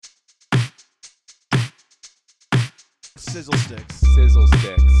Sizzle sticks. Sizzle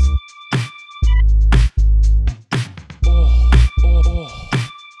sticks.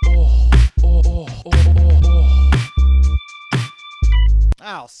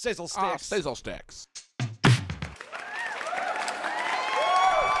 Ow, sizzle sticks. Sizzle sticks.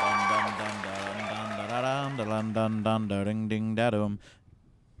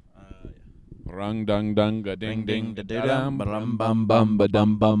 Rung dung dung ga ding ding da dum bum bum bum ba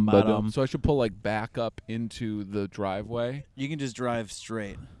dum bum ba dum. So I should pull like back up into the driveway. You can just drive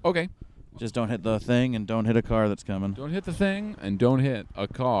straight. Okay. Just don't hit the thing and don't hit a car that's coming. Don't hit the thing and don't hit a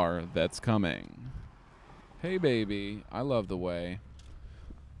car that's coming. Hey baby, I love the way.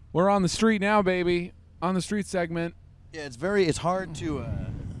 We're on the street now, baby. On the street segment. Yeah, it's hard to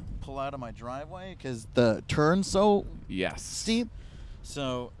pull out of my driveway because the turn's so Yes. steep.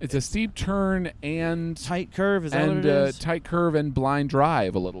 So it's a steep turn and tight curve. Is that what it is? Tight curve and blind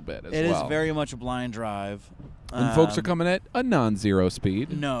drive a little bit as well. It is very much a blind drive. And folks are coming at a non-zero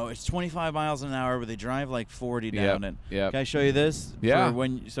speed. No, it's 25 miles an hour, but they drive like 40 down it. Yep. Can I show you this? Yeah.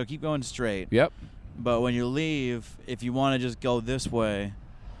 So keep going straight. Yep. But when you leave, if you want to just go this way,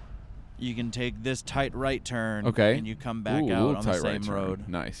 you can take this tight right turn. Okay. And you come back out on the same road.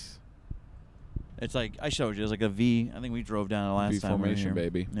 Nice. It's like I showed you. It's like a V. I think we drove down it last V time. formation,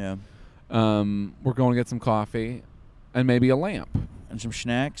 baby. Yeah. We're going to get some coffee and maybe a lamp. And some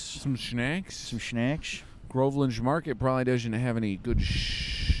snacks. Some snacks. Some snacks. Groveland Market probably doesn't have any good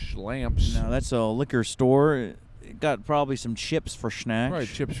lamps. No, that's a liquor store. It got probably some chips for snacks. Right,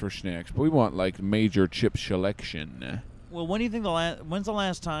 chips for snacks. But we want like major chip selection. Well, when do you think when's the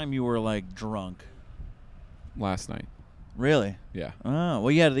last time you were like drunk? Last night. Really? Yeah. Oh,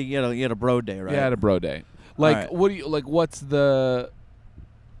 well, you had a bro day, right? Yeah, I had a bro day. Like, right. What do you like? What's the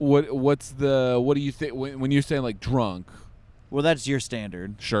what do you think when you're saying like drunk? Well, that's your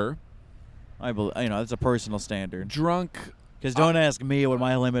standard. Sure. I believe, that's a personal standard. Drunk. Because don't ask me what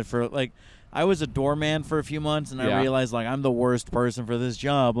my limit for like. I was a doorman for a few months, and I realized like I'm the worst person for this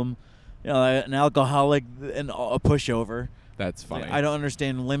job. I'm, an alcoholic and a pushover. That's funny. Like, I don't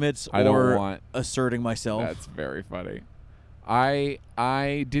understand limits or asserting myself. That's very funny.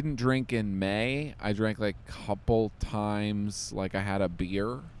 I didn't drink in May. I drank like a couple times. Like I had a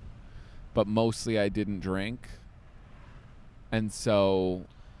beer, but mostly I didn't drink. And so.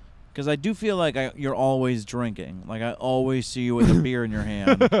 Because I do feel like you're always drinking. Like, I always see you with a beer in your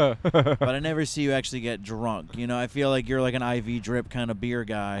hand. But I never see you actually get drunk. I feel like you're like an IV drip kind of beer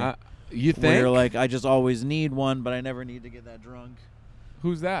guy. You think? Where you're like, I just always need one, but I never need to get that drunk.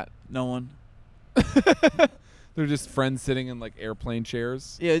 Who's that? No one. They're just friends sitting in, like, airplane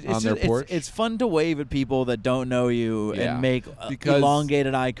chairs on their porch? It's fun to wave at people that don't know you and make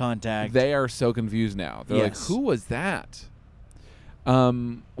elongated eye contact. They are so confused now. They're like, who was that?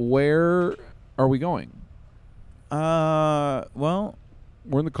 Where are we going? Well,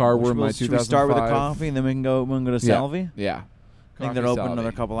 we're in the car. We're in my 2005. Should we start with a coffee and then we can go to Salvi? Yeah. I think they're open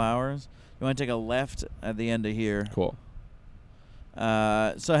another couple hours. You want to take a left at the end of here? Cool.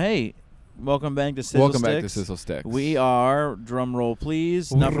 So hey, welcome back to Sizzle Sticks. Welcome back to Sizzle Sticks. We are, drum roll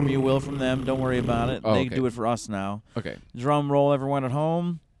please. Not from you, Will, from them. Don't worry about it. They do it for us now. Okay. Drum roll, everyone at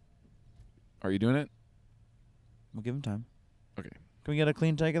home. Are you doing it? We'll give them time. Okay. Can we get a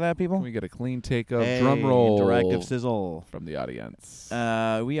clean take of that, people? Can we get a clean take of drum roll? Interactive sizzle. From the audience.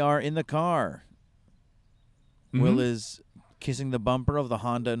 We are in the car. Mm-hmm. Will is kissing the bumper of the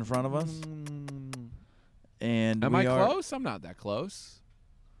Honda in front of us. And Am I close? I'm not that close.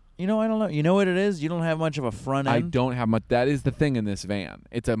 I don't know. You know what it is? You don't have much of a front end. I don't have much. That is the thing in this van.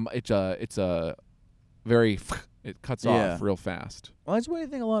 It's a very. It cuts off real fast. Well, that's what I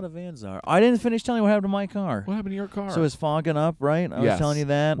think a lot of vans are. I didn't finish telling you what happened to my car. What happened to your car? So it's fogging up, right? I was telling you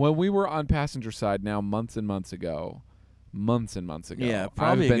that. When we were on passenger side now, months and months ago. Yeah,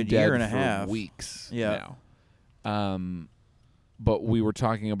 probably I've a been good year dead and a for half. weeks now. But we were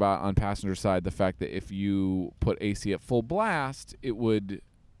talking about on passenger side the fact that if you put AC at full blast, it would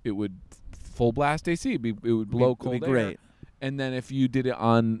full blast AC. It would blow cold air. Be great. And then if you did it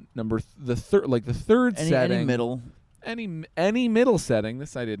on the third setting, any middle setting,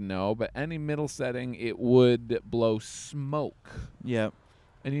 this I didn't know, but any middle setting, it would blow smoke. Yep.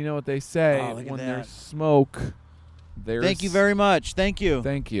 And you know what they say when there's smoke. Thank you very much. Thank you.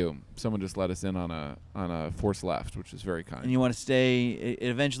 Thank you. Someone just let us in on a force left, which is very kind. And you want to stay. It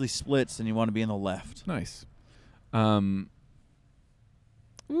eventually splits, and you want to be in the left. Nice.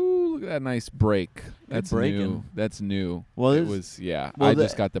 Ooh, look at that nice brake. That's new. That's new. Well, it was, yeah. Well, I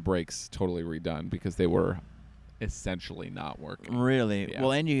just got the brakes totally redone because they were essentially not working. Really? Yeah.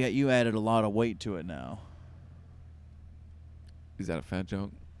 Well, and you added a lot of weight to it now. Is that a fat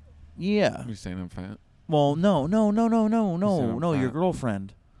joke? Yeah. You're saying I'm fat? Well, no, your fat.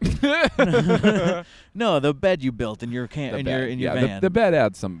 girlfriend. No, the bed you built in your The van. The bed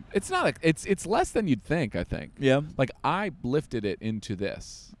adds some. It's not. It's less than you'd think. I think. Yeah. Like I lifted it into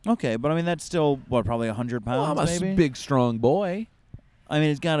this. Okay, but I mean that's still what, probably 100 pounds, Well, I'm a maybe. big, strong boy. I mean,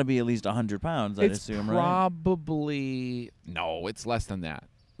 it's got to be at least 100 pounds. I'd It's assume, right? probably no. It's less than that.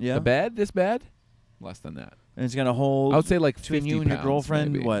 Yeah. The bed, this bed, less than that. And it's gonna hold. I would say like between 50 you and your pounds,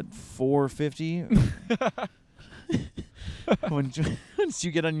 girlfriend, maybe. what, 450? Once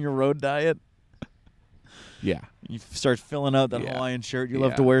you get on your road diet, Yeah. you start filling out that Yeah. Hawaiian shirt you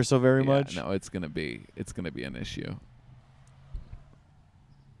love Yeah. to wear so very Yeah, much. No, it's gonna be an issue.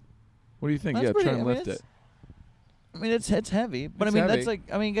 What do you think? That's Yeah, pretty- try and I mean, lift it. I mean, it's heavy, but It's I mean heavy. that's like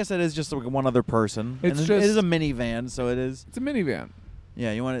I mean I guess that is just like one other person. It's and it is just- a minivan, so it is. It's a minivan.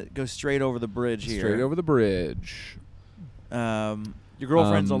 Yeah, you want to go straight over the bridge here. Straight over the bridge. Your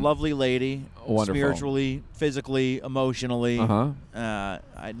girlfriend's a lovely lady, wonderful. spiritually, physically, emotionally. Uh-huh.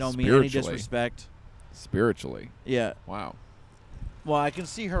 I don't mean any Spiritually. disrespect. Spiritually. Yeah. Wow. Well, I can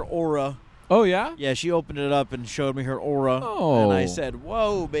see her aura. Oh yeah. Yeah, she opened it up and showed me her aura. Oh. And I said,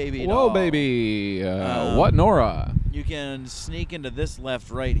 "Whoa, baby Whoa, doll." baby. What Nora? You can sneak into this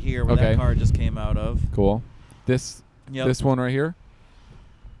left right here where Okay. that car just came out of. Cool. This Yep. this one right here.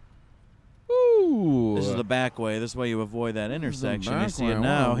 Ooh. This is the back way. This way you avoid that is the intersection. You back see way. it I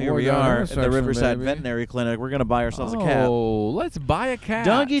now. wanna Here we avoid that are at the intersection, Riverside baby. Veterinary Clinic. We're gonna buy ourselves a cat. Oh, let's buy a cat.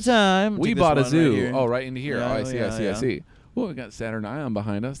 Donkey time. We Take this bought a one zoo. Right here. Oh, right into here. Yeah, oh, I see. I yeah, see. yeah. I see. Oh, we got Saturn Ion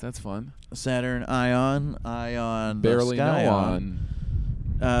behind us. That's fun. Saturn Ion. the Barely no Skyon.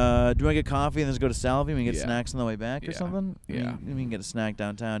 on. Do I get coffee and then just go to Salvi and we get Yeah. snacks on the way back or Yeah. something? Yeah. We can get a snack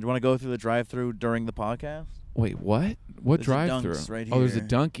downtown. Do you want to go through the drive-through during the podcast? Wait, what? What There's a drive-through? Dunks right Oh, there's a here.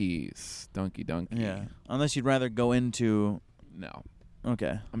 Dunkies. Donkey. Yeah. Unless you'd rather go into. No,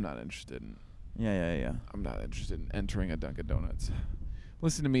 Okay. I'm not interested in. Yeah. I'm not interested in entering a Dunkin' Donuts.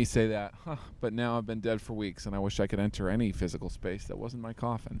 Listen to me say that, but now I've been dead for weeks, and I wish I could enter any physical space that wasn't my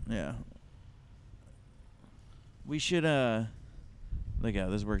coffin. Yeah. We should look out.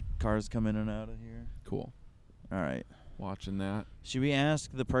 This is where cars come in and out of here. Cool. All right. Watching that. Should we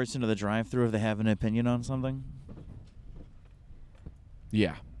ask the person at the drive-through if they have an opinion on something?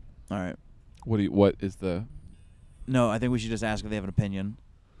 Yeah. All right. What is the? No, I think we should just ask if they have an opinion.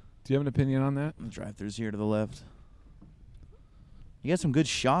 Do you have an opinion on that? The drive-through's here to the left. You got some good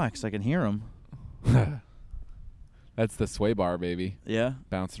shocks. I can hear them. That's the sway bar, baby, Yeah.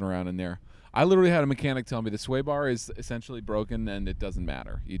 bouncing around in there. I literally had a mechanic tell me the sway bar is essentially broken and it doesn't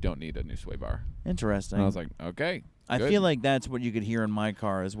matter. You don't need a new sway bar. Interesting. And I was like, okay. I good. feel like that's what you could hear in my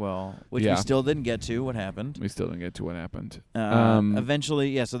car as well, which Yeah. we still didn't get to. What happened? We still didn't get to what happened.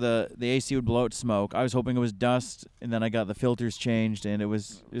 Eventually, yeah. So the AC would blow out smoke. I was hoping it was dust, and then I got the filters changed, and it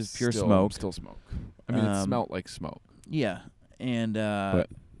was pure Still- smoke. Still smoke. I mean, it smelled like smoke. Yeah, and But-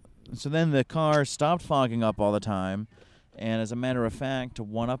 so then the car stopped fogging up all the time, and as a matter of fact, to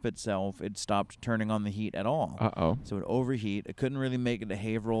one up itself, it stopped turning on the heat at all. Uh-oh. So it overheat. It couldn't really make it to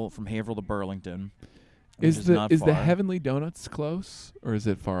Haverhill from Haverhill to Burlington. which Is the not is the far. Heavenly Donuts close or is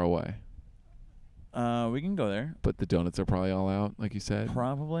it far away? We can go there. But the donuts are probably all out, like you said.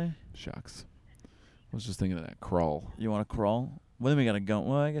 Probably. Shucks. I was just thinking of that crawl. You want to crawl? Well, then we got to go.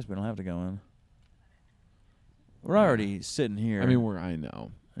 Well, I guess we don't have to go in. We're already sitting here. I mean, I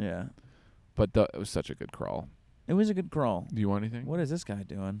know, yeah. but it was such a good crawl. It was a good crawl. Do you want anything? What is this guy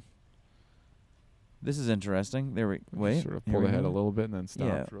doing? This is interesting. There we wait. Sort of here pull we the head go. a little bit and then stop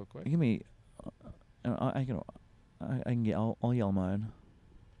Yeah. real quick. Give me. I can get. I'll yell mine.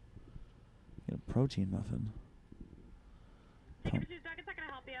 Get a protein muffin. Can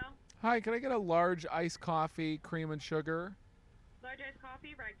I help you? Hi, can I get a large iced coffee, cream and sugar? Large iced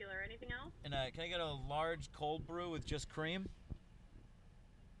coffee, regular. Anything else? And can I get a large cold brew with just cream?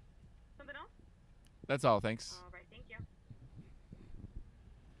 Something else? That's all, thanks. All right, thank you.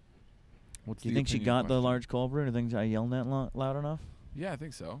 What's Do you the think she opinion got the question? large cold brew? Do you think I yelled that loud enough? Yeah, I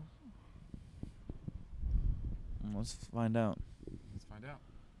think so. Let's find out. Let's find out.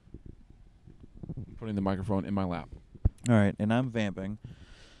 Putting the microphone in my lap. All right, and I'm vamping.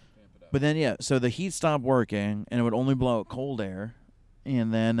 But then, yeah, so the heat stopped working, and it would only blow out cold air.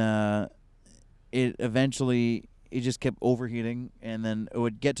 And then it eventually, it just kept overheating, and then it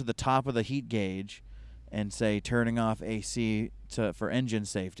would get to the top of the heat gauge and say turning off AC for engine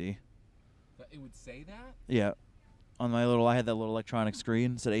safety. It would say that? Yeah. On my I had that little electronic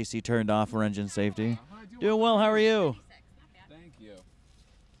screen, said AC turned off for engine safety. Doing well, how are you? Thank you.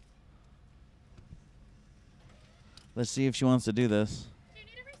 Let's see if she wants to do this. Do you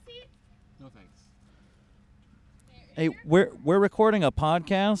need a receipt? No thanks. Hey, we're recording a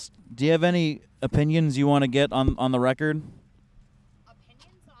podcast. Do you have any opinions you want to get on the record?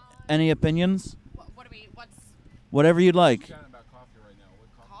 Opinions on Any opinions? what do we? What's Whatever you'd like. Chatting about coffee right now.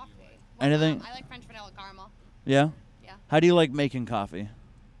 What coffee? do you like? Anything? I like French vanilla caramel. Yeah? Yeah, How do you like making coffee?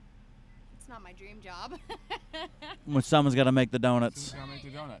 it's not my dream job. When someone's got to make the donuts. Gotta make the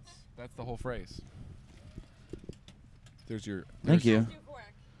donuts. That's the whole phrase. There's your. Thank you.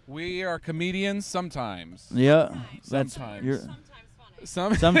 We are comedians sometimes. Yeah. That's Sometimes. you're, Sometimes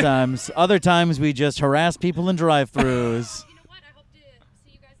funny. sometimes. Other times we just harass people in drive-throughs. You know what? I hope to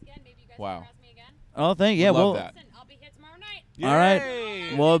see you guys again. Maybe you guys Wow. can harass me again. Oh, thank you. Yeah, Would love well, that. Listen, I'll be here tomorrow night. All right.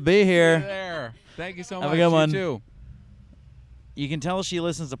 Yay! We'll be You're here. there. Thank you so Have a much. good You one. too. You can tell she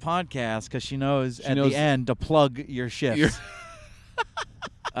listens to podcasts because she knows at knows- the end to plug your shifts. You're-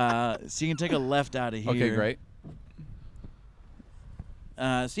 So you can take a left out of here. Okay, great.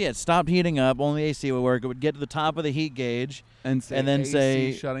 So yeah, it stopped heating up. Only AC would work. It would get to the top of the heat gauge, And then AC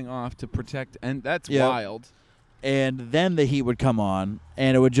say- shutting off to protect, and that's Yeah. wild. and then the heat would come on,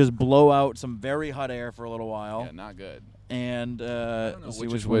 and it would just blow out some very hot air for a little while. Yeah, not good. And don't know let's see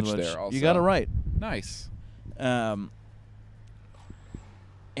which is one which was- there also. You got it right. Nice.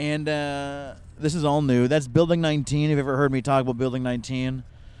 And this is all new. That's Building 19. If you've ever heard me talk about Building 19,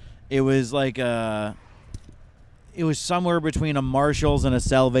 it was like it was somewhere between a Marshalls and a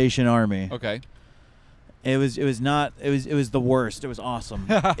Salvation Army. Okay. It was the worst. It was awesome.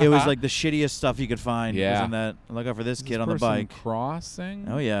 It was like the shittiest stuff you could find. Yeah. Was in that. Look out for this Is kid this on the person bike. crossing.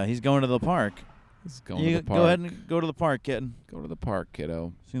 Oh yeah, he's going to the park. He's going You to the park. go ahead and go to the park, kid. Go to the park,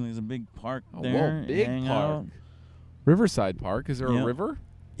 kiddo. See, there's a big park Oh, there. whoa, big hang park. out. Riverside Park. Is there Yeah. a river?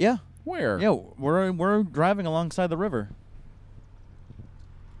 Yeah, Where? yeah. We're driving alongside the river.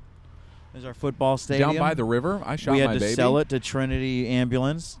 There's our football stadium. Down by the river? I shot we had my to baby. sell it to Trinity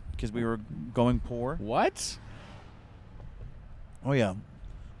Ambulance because we were going poor. What? Oh yeah,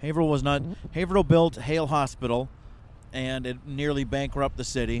 Haverhill built Hale Hospital, and it nearly bankrupted the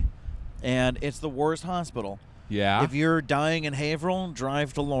city, and it's the worst hospital. Yeah. If you're dying in Haverhill,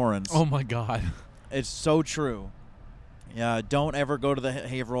 drive to Lawrence. Oh my God. It's so true. Yeah, don't ever go to the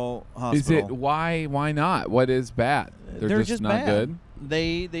Haverhill Hospital. Is it why? Why not? What is bad? They're just not bad. good.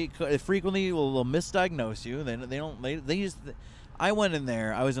 They frequently will misdiagnose you. They just. I went in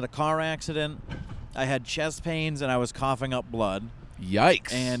there. I was in a car accident. I had chest pains and I was coughing up blood.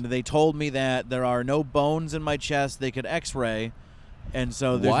 Yikes. And they told me that there are no bones in my chest they could X-ray, and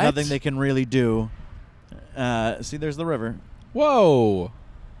so there's What? nothing they can really do. See, there's the river. Whoa.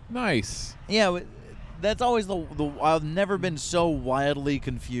 Nice. Yeah, that's always the. I've never been so wildly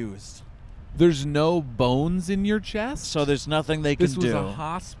confused. There's no bones in your chest? So there's nothing they can this was do. a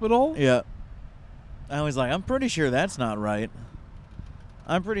hospital? Yeah. I was like, I'm pretty sure that's not right.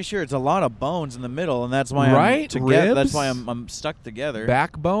 I'm pretty sure it's a lot of bones in the middle, and that's why Right? That's Ribs? why I'm stuck together.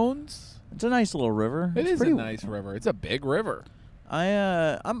 Backbones? It's a nice little river. It It's is pretty, a nice river. It's a big river.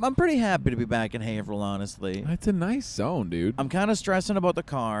 I'm pretty happy to be back in Haverhill, honestly. It's a nice zone, dude. I'm kind of stressing about the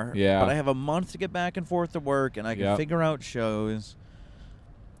car. Yeah. But I have a month to get back and forth to work, and I can Yep. figure out shows.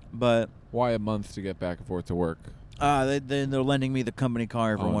 But Why a month to get back and forth to work? they're lending me the company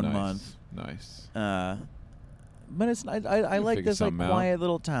car for Oh, 1 nice. month. Nice. But it's I You'll like figure this like something out. quiet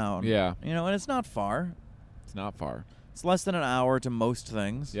little town. Yeah. You know, and it's not far. It's not far. It's less than an hour to most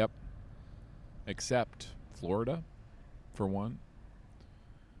things. Yep. Except Florida, for one.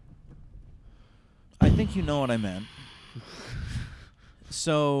 I think you know what I meant.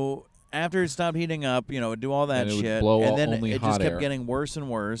 So after it stopped heating up, you know, it'd do all that And it would shit, blow and out then only it hot just kept air. getting worse and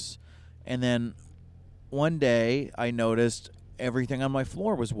worse. And then one day I noticed everything on my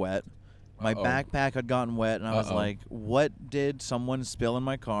floor was wet. My Uh-oh. backpack had gotten wet, and I was Uh-oh. like, "What did someone spill in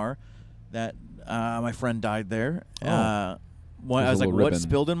my car?" That my friend died there. Oh. I There's was a like, little "What ribbon.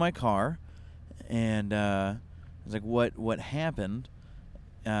 spilled in my car?" And I was like, "What happened?"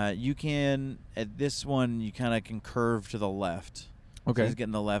 You can at this one you kind of can curve to the left. Okay. So just get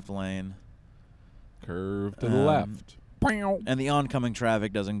in the left lane, Curve to the Um, left. and the oncoming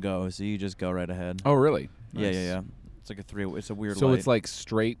traffic doesn't go, so you just go right ahead. Oh, really? Yeah, Nice. yeah. It's like a three. It's a weird. So light. it's like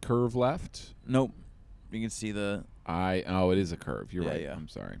straight curve left? nope. You can see the Oh, it is a curve. You're Yeah, right. yeah. I'm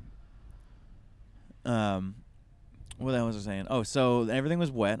sorry. what was I saying? Oh, so everything was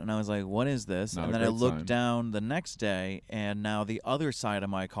wet, and I was like, "What is this?" Not and a then I great looked sign. down the next day, and now the other side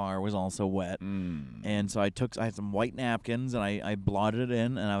of my car was also wet. And so I had some white napkins, and I blotted it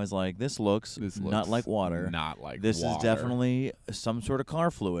in, and I was like, "This looks This not looks like water. Not like This water. is definitely some sort of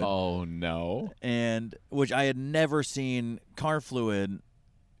car fluid." Oh, no. And which I had never seen car fluid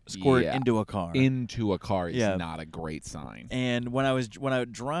squirt Yeah. into a car. Into a car is Yeah. not a great sign. And when I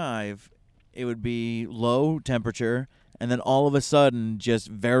would drive, it would be low temperature, and then all of a sudden, just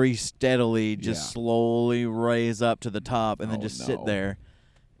very steadily, just Yeah. slowly raise up to the top, and then Oh, just no. sit there.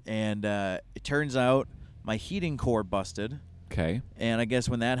 And it turns out my heating core busted, Okay. and I guess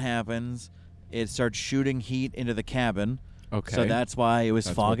when that happens, it starts shooting heat into the cabin. Okay. So that's why it was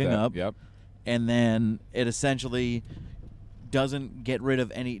That's what fogging that- up. Yep. And then it essentially doesn't get rid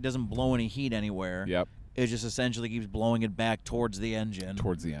of any, doesn't blow any heat anywhere. Yep. It just essentially keeps blowing it back towards the engine.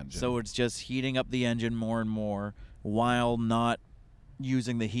 Towards the engine. So it's just heating up the engine more and more while not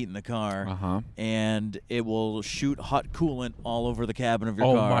using the heat in the car. Uh-huh. And it will shoot hot coolant all over the cabin of your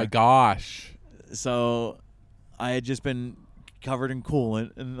Oh car. my gosh. So I had just been covered in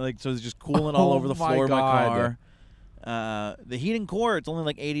coolant, and so it's just coolant all Oh over the my floor of my God. car. The heating core, it's only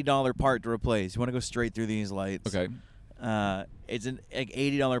like $80 part to replace. You want to go straight through these lights. Okay. It's an like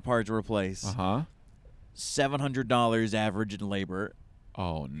 $80 part to replace. Uh-huh. $700 average in labor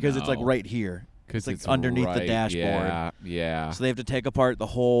Oh no. because it's like right here. Because it's like underneath the right- dashboard. Yeah. Yeah. So they have to take apart the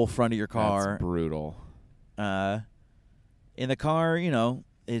whole front of your car. That's brutal. In the car,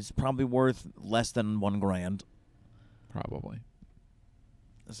 it's probably worth less than $1,000. Probably.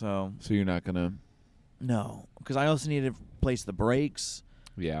 So So you're not gonna. no, because I also need to replace the brakes.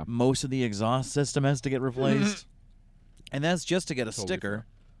 Yeah. Most of the exhaust system has to get replaced, and that's just to get a Totally sticker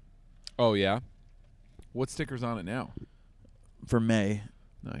Oh yeah. What sticker's on it now? for May.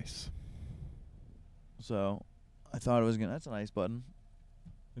 Nice. So I thought it was gonna. That's a nice button.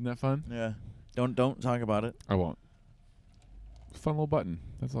 Isn't that fun? Yeah. Don't talk about it. I won't. Fun little button.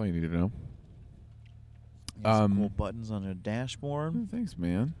 That's all you need to know. Some cool buttons on a dashboard. Oh, thanks,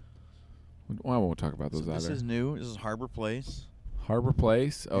 man. Well, I won't talk about those So this either. is new. This is Harbor Place. Harbor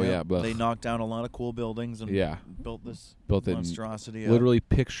Place. Oh Yep. yeah. Blech. They knocked down a lot of cool buildings and Yeah. built this Built it. monstrosity. up. Literally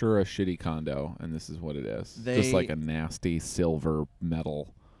picture a shitty condo, and this is what it is. Just They- like a nasty silver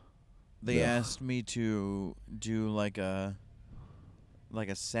metal. They Ugh. asked me to do like a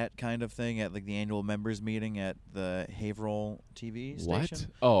set kind of thing at like the annual members meeting at the Haverhill TV What?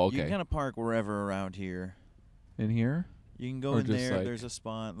 station. Oh, You okay. can kind of park wherever around here. In here? You can go Or in just there. like- There's a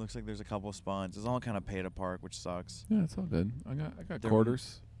spot. Looks like there's a couple spots. It's all kind of pay to park, which sucks. Yeah, it's all good. I got There-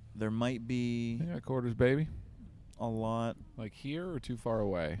 quarters. There might be I got quarters, baby. a lot. Like here or too far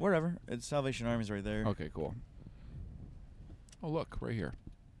away? Wherever. It's Salvation Army's right there. Okay, cool. Oh, look, right here.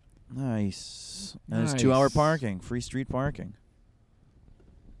 Nice. And it's 2-hour Nice. parking, free street parking.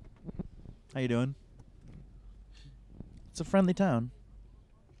 How you doing? It's a friendly town.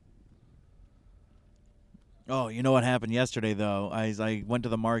 Oh, you know what happened yesterday though? I went to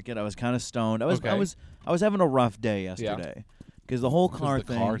the market. I was kind of stoned. I was having a rough day yesterday because the whole Because car the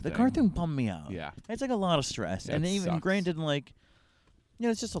thing, car the car thing. thing bummed me out. Yeah. It's like a lot of stress, Yeah, and it even sucks. granted, like,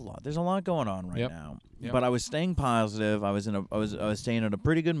 it's just a lot. There's a lot going on right Yep. now. Yep. But I was staying positive. I was staying in a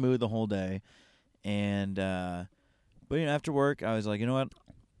pretty good mood the whole day, and but after work, I was like, you know what,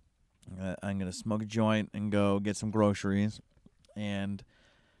 I'm gonna smoke a joint and go get some groceries, and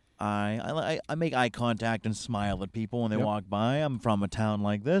I make eye contact and smile at people when they Yep. walk by. I'm from a town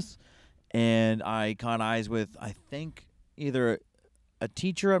like this, and I caught eyes with I think either a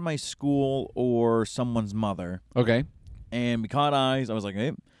teacher at my school or someone's mother. Okay. And we caught eyes. I was like,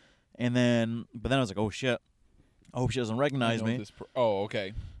 hey. And then, but then I was like, oh shit. I hope she doesn't recognize me. Oh,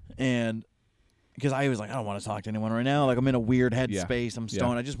 okay. And because I was like, I don't want to talk to anyone right now. Like, I'm in a weird Yeah. headspace. I'm Yeah.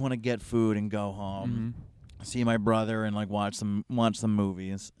 stoned. I just want to get food and go home, see my brother, and like watch some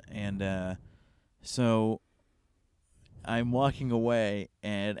movies. And so I'm walking away,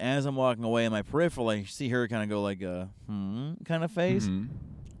 and as I'm walking away in my peripheral, I see her kind of go like a kind of face,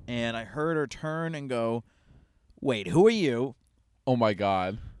 and I heard her turn and go, "Wait, who are you?" Oh my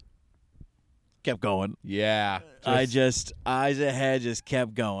God. Kept going. Yeah. I just eyes ahead, just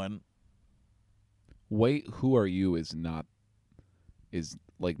kept going. Wait, who are you is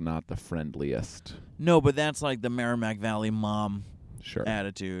like not the friendliest. No, but that's like the Merrimack Valley mom Sure.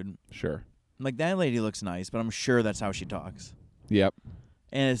 attitude. Sure. Like, that lady looks nice, but I'm sure that's how she talks. Yep.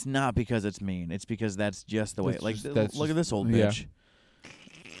 And it's not because it's mean. It's because that's just the way. That's Like, just- that's look at just- this old yeah. bitch.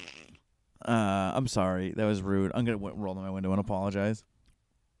 I'm sorry. That was rude. I'm going to roll down my window and apologize.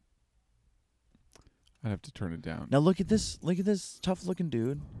 I'd have to turn it down. Now, look at this. Look at this tough-looking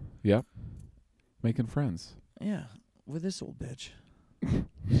dude. Yep. Making friends. Yeah, with this old bitch.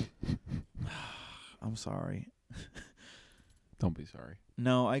 I'm sorry. Don't be sorry.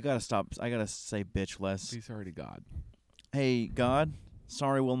 No, I got to stop. I got to say bitch less. Be sorry to God. Hey, God,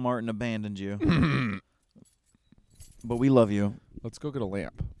 sorry Will Martin abandoned you. But we love you. Let's go get a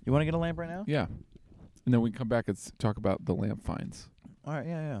lamp. You want to get a lamp right now? Yeah. And then we can come back and talk about the lamp finds. All right,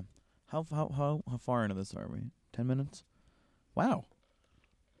 yeah. How far into this are we? 10 minutes? Wow.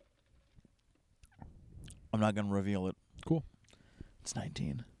 I'm not going to reveal it. Cool. It's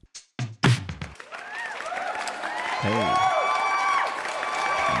 19. Hey.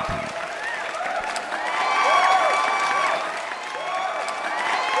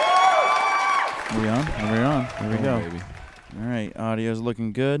 Are we on? Are we on? Here we go. Baby. All right, audio's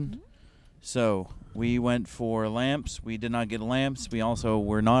looking good. So we went for lamps. We did not get lamps. We also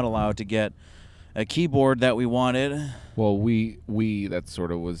were not allowed to get a keyboard that we wanted. Well, we that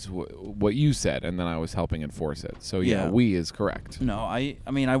sort of was what you said, and then I was helping enforce it. So yeah, Yeah. we is correct. No, I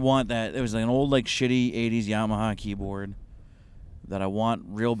mean I want that. It was like an old like shitty 80s Yamaha keyboard that I want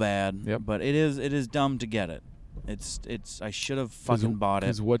real bad. Yep. But it is dumb to get it. It's I should have fucking bought it.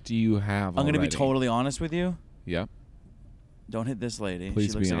 Because what do you have? I'm gonna be already? totally honest with you. Yeah. Don't hit this lady.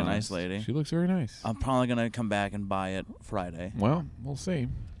 Please she looks be like honest. a nice lady. She looks very nice. I'm probably gonna come back and buy it Friday. Well, we'll see.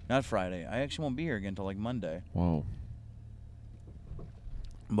 Not Friday. I actually won't be here again until like Monday. Whoa.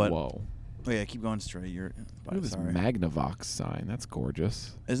 But Whoa. oh yeah, keep going straight. You're Look at this sorry. Magnavox sign. That's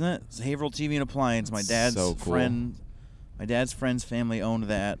gorgeous. Isn't it? It's Haverhill TV and Appliance. My That's dad's so cool. my dad's friend's family owned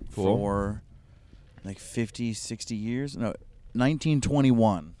that Cool. for like 50, 60 years. No,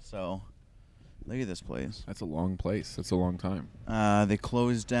 1921. So look at this place. That's a long place. That's a long time. They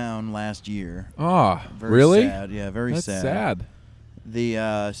closed down last year. Ah, Very really? sad. Yeah, very That's sad.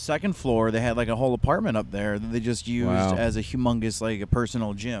 The second floor, they had like a whole apartment up there that they just used Wow. as a humongous like a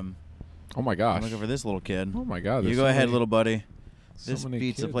personal gym. Oh my gosh. I'm looking for this little kid. Oh my God. You there's go so ahead, many- little buddy. so This many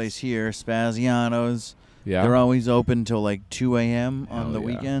pizza kids. place here, Spaziano's. Yeah. They're always open till like 2 a.m. on Hell the yeah.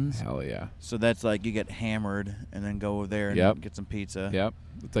 weekends. Hell yeah. So that's like you get hammered and then go over there and Yep. get some pizza. Yep.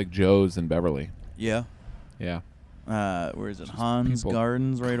 It's like Joe's in Beverly. Yeah. Yeah. Where is it? Just Hans people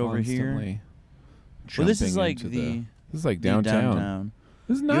Gardens right over here. Constantly Well, this is jumping like into the This is like the downtown.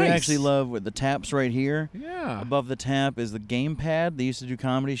 This is You nice. would actually love with the taps right here. Yeah. Above the tap is the gamepad. They used to do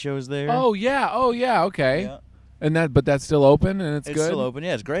comedy shows there. Oh yeah. Oh yeah. Okay. Yeah. And but that's still open and it's good. still open.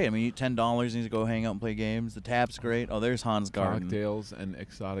 Yeah, it's great. I mean, you $10 and you go hang out and play games. The tap's great. Oh, there's Hans Garden. Cocktails and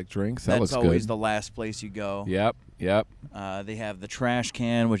exotic drinks. That That's looks always good. the last place you go. Yep. Yep. They have the trash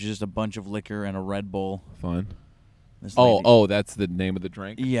can, which is just a bunch of liquor and a Red Bull. Fun. This Oh, lady- oh, that's the name of the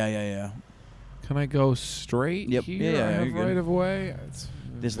drink. Yeah, yeah, yeah. Can I go straight Yep. here? Yeah, I have you're good. right of way. It's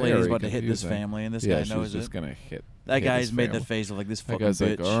This very lady's about to hit this confusing. family, and this yeah, guy she's knows just it. gonna hit. That hit guy's his made the family. face of like this That fucking guy's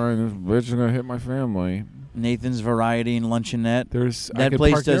bitch. like, all right, this bitch is gonna hit my family. Nathan's Variety and Luncheonette. There's I That could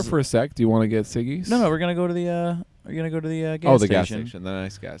place park there does- for a sec. Do you want to get ciggies? No, we're gonna go to the gas Oh, the station. gas station, the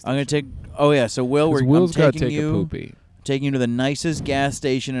nice gas station. I'm gonna take. Oh yeah, so Will, 'Cause I'm Will's gotta taking take a you poopy. taking you to the nicest gas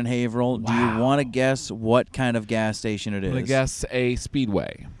station in Haverhill. Do you Wow. want to guess what kind of gas station it I'm gonna is? guess a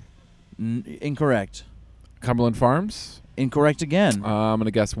Speedway. Incorrect. Cumberland Farms. Incorrect again. I'm gonna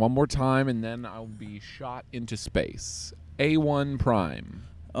guess one more time, and then I'll be shot into space. A1 Prime.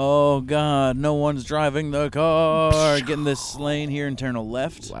 Oh God, no one's driving the car. Get in this lane here and turn a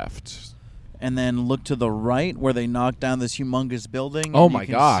left, Left. and then look to the right where they knocked down this humongous building. Oh and my you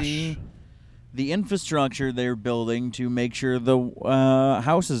can gosh. See the infrastructure they're building to make sure the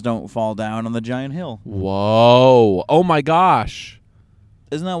houses don't fall down on the giant hill. Whoa. Oh my gosh.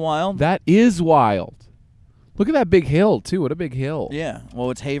 Isn't that wild? That is wild. Look at that big hill too. What a big hill. Yeah.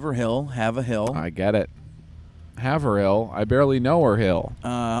 Well, it's Haverhill. Have a hill. I get it. Haverhill. I barely know her hill.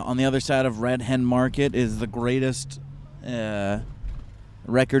 On the other side of Red Hen Market is the greatest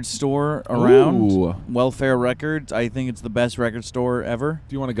record store around. Ooh. Welfare Records. I think it's the best record store ever.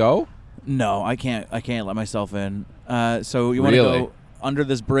 Do you want to go? No, I can't. I can't let myself in. So you want to Really? go under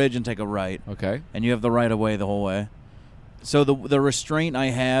this bridge and take a right, Okay. and you have the right of way the whole way. So the restraint I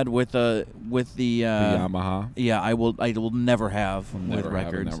had with the The Yamaha. yeah, I will never have I'll with never have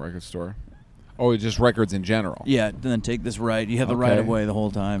in records. that record store. Oh, just records in general. Yeah, then take this right. You have the right Okay. of way the whole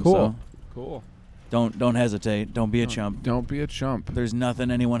time. Cool. So Cool. don't hesitate. Don't be a chump. Don't be a chump. There's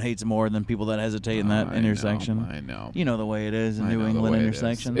nothing anyone hates more than people that hesitate in that I intersection. I know. You know the way it is in I New know the England way it is.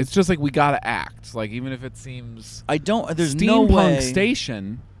 intersections. It's just like we gotta act. Like even if it seems I don't. There's Steampunk no way.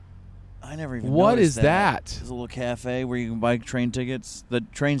 Station. I never even. What noticed is that? There's a little cafe where you can buy train tickets. The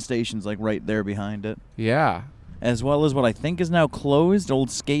train station's like right there behind it, Yeah. as well as what I think is now closed, old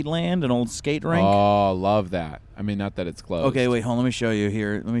Skateland, an old skate rink. Oh, love that. I mean, not that it's closed. Okay, wait, hold on. Let me show you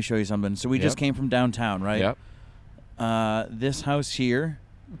here. Let me show you something. So we just Yep. came from downtown, right? Yep. This house here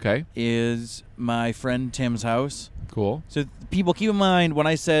Okay. is my friend Tim's house. Cool. So people, keep in mind when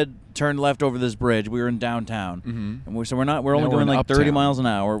I said turn left over this bridge, we were in downtown. Mm-hmm. And we're only Now going we're in like 30 uptown. miles an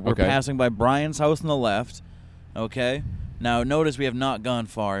hour. We're Okay. passing by Brian's house on the left. Okay. Now notice we have not gone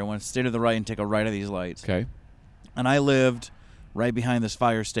far. I want to stay to the right and take a right of these lights. Okay. And I lived right behind this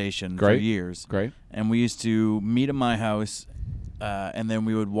fire station for Great. years. Great. And we used to meet at my house, and then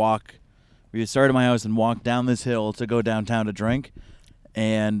we would walk We started at my house and walked down this hill to go downtown to drink.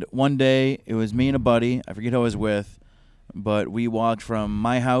 And one day, it was me and a buddy. I forget who I was with. But we walked from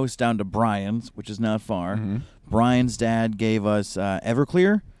my house down to Brian's, which is not far. Mm-hmm. Brian's dad gave us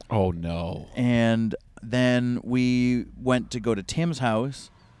Everclear. Oh, no. And then we went to go to Tim's house.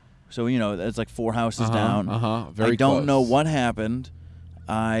 So, it's like 4 houses down. Very I don't know close. what happened.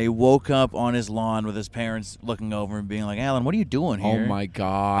 I woke up on his lawn with his parents looking over and being like, Alan, what are you doing here? Oh, my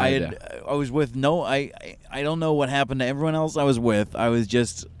God. I was with I don't know what happened to everyone else I was with. I was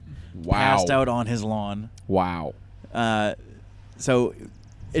just Wow. passed out on his lawn. Wow. So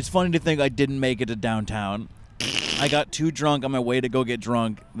it's funny to think I didn't make it to downtown. I got too drunk on my way to go get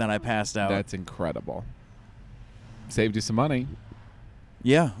drunk, then I passed out. That's incredible. Saved you some money.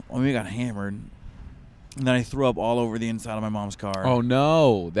 Yeah, we got hammered. And then I threw up all over the inside of my mom's car. Oh,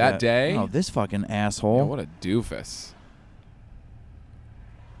 no. That day? Oh, this fucking Yeah, asshole. what a doofus.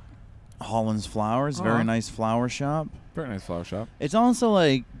 Holland's Flowers, Uh-huh. very nice flower shop. Very nice flower shop. It's also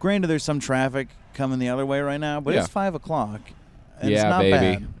like, granted, there's some traffic coming the other way right now, but Yeah. it's 5 o'clock. And yeah, it's not baby.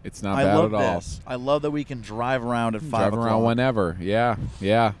 bad. It's not I bad love at all. this. I love that we can drive around at 5 Drive o'clock. around whenever. Yeah.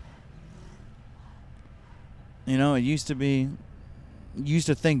 Yeah. It used to be. You used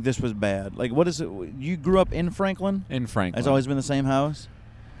to think this was bad. Like, what is it? You grew up in Franklin? In Franklin. It's always been the same house?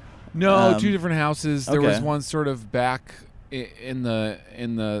 No, 2 different houses. There was okay. one sort of back in the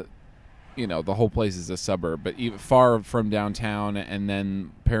the whole place is a suburb, but even far from downtown. And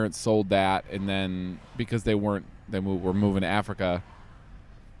then parents sold that, and then because they were moving to Africa.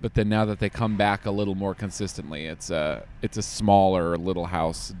 But then now that they come back a little more consistently, it's a smaller little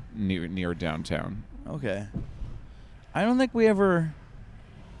house near downtown. Okay. I don't think we ever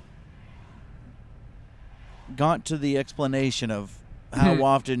got to the explanation of how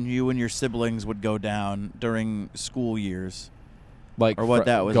often you and your siblings would go down during school years. Like Or what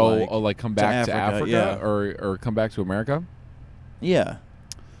that was go like. like come back to Africa, Africa yeah. or come back to America. Yeah.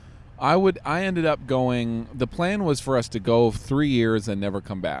 I ended up going. The plan was for us to go 3 years and never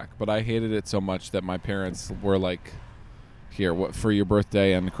come back, but I hated it so much that my parents were like, "Here, what for your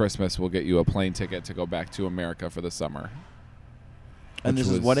birthday and Christmas, we'll get you a plane ticket to go back to America for the summer." And Which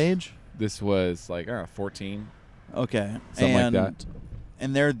this is was- what age? This was like 14. Okay. Something like and, that.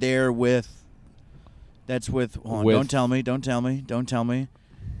 And they're there with. That's with. Hold on, With- don't tell me.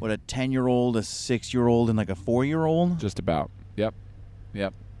 What, a 10-year-old, a 6-year-old, and like a 4-year-old? Just about. Yep.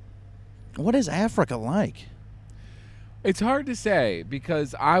 What is Africa like? It's hard to say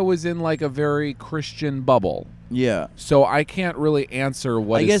because I was in like a very Christian bubble, Yeah. so I can't really answer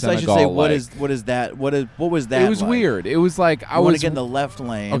what I is guess I should Senegal say like. what is that? What was that? It was like? weird. It was like I I want was to get in the left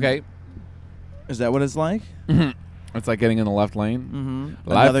lane. okay. Is that what it's like? It's like getting in the left lane. Mm-hmm.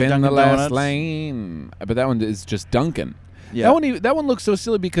 Life in the last lane. But that one is just Dunkin'. Yeah. That one looks so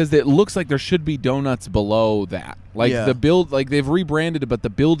silly because it looks like there should be donuts below that. Like Yeah. they've rebranded it, but the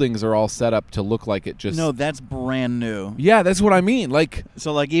buildings are all set up to look like it just. No, that's brand new. Yeah, that's what I mean. Like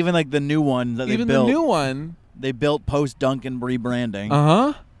So like even like the new one that even they built, the new one. they built post Dunkin' rebranding.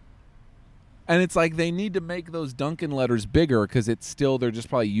 Uh huh. And it's like they need to make those Dunkin' letters bigger because they're just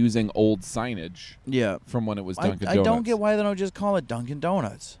probably using old signage Yeah. from when it was I Dunkin' Donuts. don't get why they don't just call it Dunkin'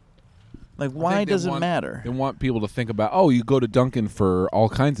 Donuts. Like, I why think they does it want- matter? They want people to think about, you go to Dunkin' for all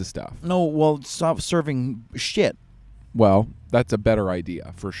kinds of stuff. No, well, stop serving shit. Well, that's a better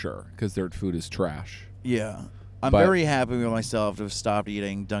idea for sure because their food is trash. Yeah. I'm But- very happy with myself to have stopped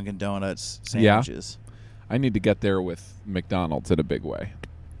eating Dunkin' Donuts Yeah? sandwiches. I need to get there with McDonald's in a big way.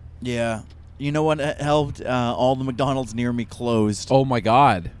 Yeah. You know what helped? All the McDonald's near me closed. Oh my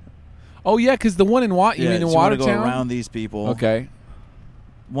God. Oh yeah, because the one in you mean in so you wanna Watertown? go around these people. Okay.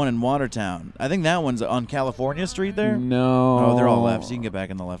 One in Watertown. I think that one's on California Street there. No. Oh, they're all left, so you can get back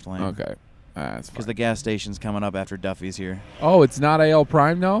in the left lane. Okay. That's Because fine. the gas station's coming up after Duffy's here. Oh, it's not AL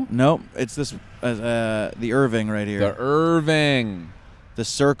Prime, no? Nope, it's this the Irving right here. The Irving. The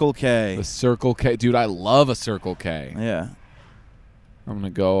Circle K. The Circle K. Dude, I love a Circle K. Yeah. I'm going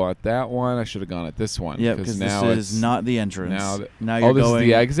to go at that one. I should have gone at this one. Yeah, because now this it's is not the entrance. now you're this going. is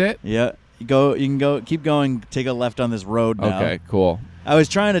the exit? Yeah. You can go. Keep going. Take a left on this road now. Okay, cool. I was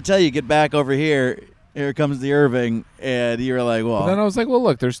trying to tell you, get back over here. Here comes the Irving, and you were like, "Well." But then I was like, well,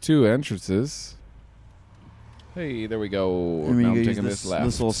 look, there's 2 entrances. Hey, there we go. I mean, now you I'm gotta taking use this left.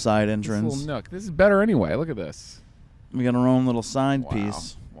 this little side This entrance. little nook. This is better anyway. Look at this. We got our own little side Wow.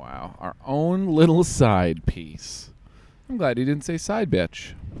 piece. Wow. Our own little side piece. I'm glad you didn't say side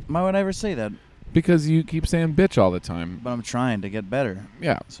bitch. Why would I ever say that? Because you keep saying bitch all the time. But I'm trying to get better.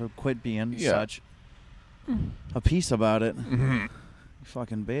 Yeah. So quit being Yeah. such a piece about it. You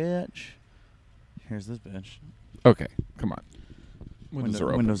fucking bitch. Here's this bitch. Okay, come on. Windows are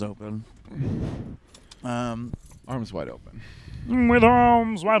open. Windows open. Arms wide open. With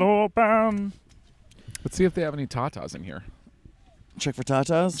arms wide open. Let's see if they have any tatas in here. Check for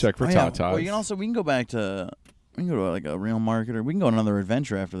tatas. Check for Yeah. tatas. Well, we can go back to like a real market, or we can go on another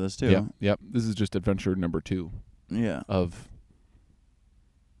adventure after this too. Yep. Yep. This is just adventure number 2 Yeah. of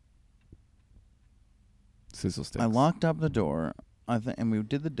Sizzle Sticks. I locked up the door. And we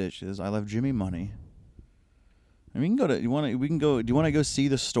did the dishes. I left Jimmy money. And we can go to. Do you want to go see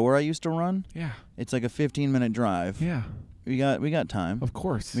the store I used to run? Yeah. It's like a 15-minute drive. Yeah. We got time. Of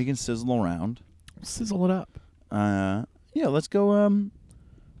course. We can sizzle around. Sizzle it up. Yeah. Let's go.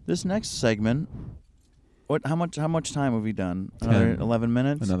 This next segment. What? How much time have we done? 10. Another 11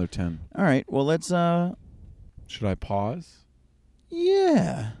 minutes. Another 10. All right. Well, let's. Should I pause?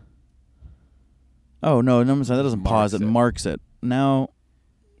 Yeah. Oh no! That doesn't pause. It marks it. Now,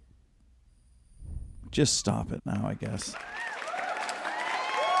 just stop it now, I guess.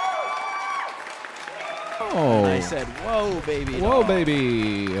 Oh. And I said, whoa, baby. Whoa, dog."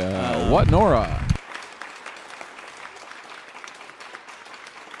 baby. What, Nora?